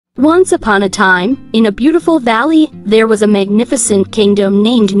Once upon a time, in a beautiful valley, there was a magnificent kingdom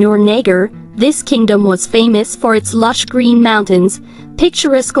named Noor. This kingdom was famous for its lush green mountains,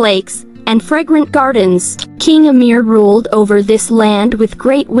 picturesque lakes, and fragrant gardens. King Amir ruled over this land with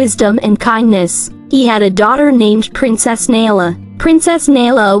great wisdom and kindness. He had a daughter named Princess Naila. Princess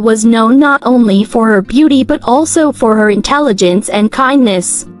Naila was known not only for her beauty but also for her intelligence and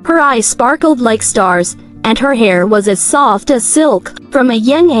kindness. Her eyes sparkled like stars, and her hair was as soft as silk. From a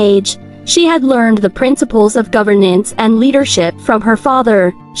young age, she had learned the principles of governance and leadership from her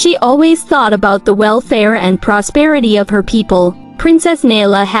father. She always thought about the welfare and prosperity of her people. Princess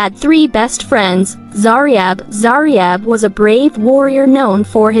Naila had three best friends. Zaryab was a brave warrior known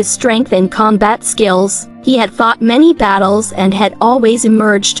for his strength and combat skills. He had fought many battles and had always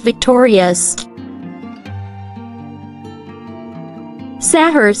emerged victorious.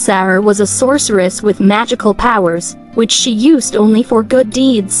 Sahar was a sorceress with magical powers, which she used only for good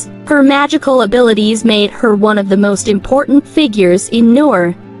deeds. Her magical abilities made her one of the most important figures in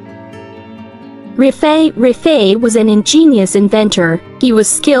Noor. Rifai was an ingenious inventor. He was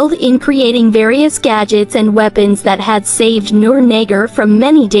skilled in creating various gadgets and weapons that had saved Noor from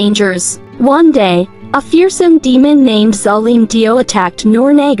many dangers. One day, a fearsome demon named Salim Dio attacked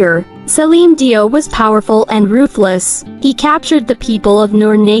Noor. Salim Dio was powerful and ruthless. He captured the people of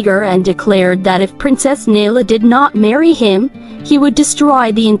Noor and declared that if Princess Naila did not marry him, he would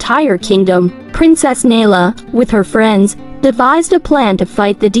destroy the entire kingdom. Princess Naila, with her friends, devised a plan to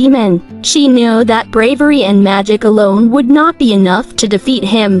fight the demon. She knew that bravery and magic alone would not be enough to defeat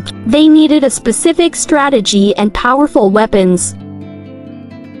him. They needed a specific strategy and powerful weapons.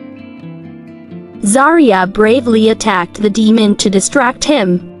 Zaryab bravely attacked the demon to distract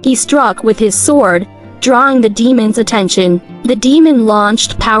him. He struck with his sword, drawing the demon's attention. The demon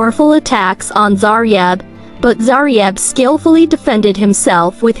launched powerful attacks on Zaryab, but Zaryab skillfully defended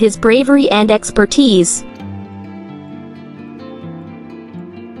himself with his bravery and expertise.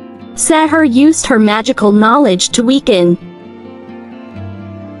 Sahar used her magical knowledge to weaken.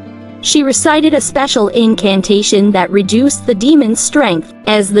 She recited a special incantation that reduced the demon's strength.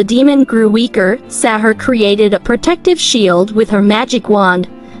 As the demon grew weaker, Sahar created a protective shield with her magic wand,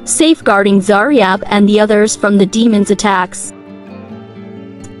 safeguarding Zaryab and the others from the demon's attacks.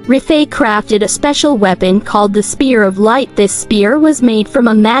 Rifai crafted a special weapon called the Spear of Light. This spear was made from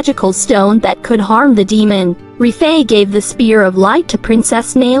a magical stone that could harm the demon. Rifai gave the Spear of Light to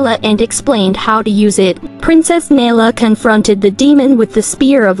Princess Naila and explained how to use it. Princess Naila confronted the demon with the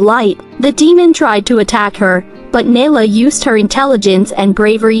Spear of Light. The demon tried to attack her, but Naila used her intelligence and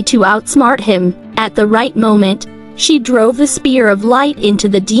bravery to outsmart him. At the right moment, she drove the Spear of Light into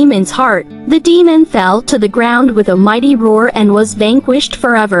the demon's heart. The demon fell to the ground with a mighty roar and was vanquished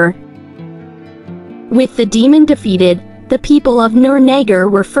forever. With the demon defeated, the people of Noor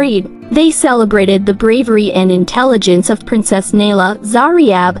were freed. They celebrated the bravery and intelligence of Princess Naila,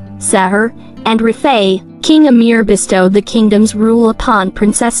 Zaryab, Sahar, and Rifai. King Amir bestowed the kingdom's rule upon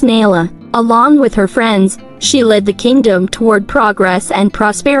Princess Naila. Along with her friends, she led the kingdom toward progress and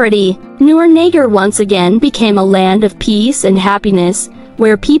prosperity. Noor once again became a land of peace and happiness,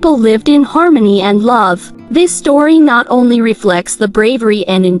 where people lived in harmony and love. This story not only reflects the bravery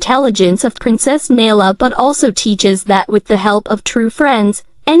and intelligence of Princess Naila but also teaches that with the help of true friends,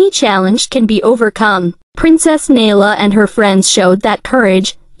 any challenge can be overcome. Princess Naila and her friends showed that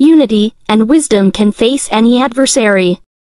courage, unity, and wisdom can face any adversary.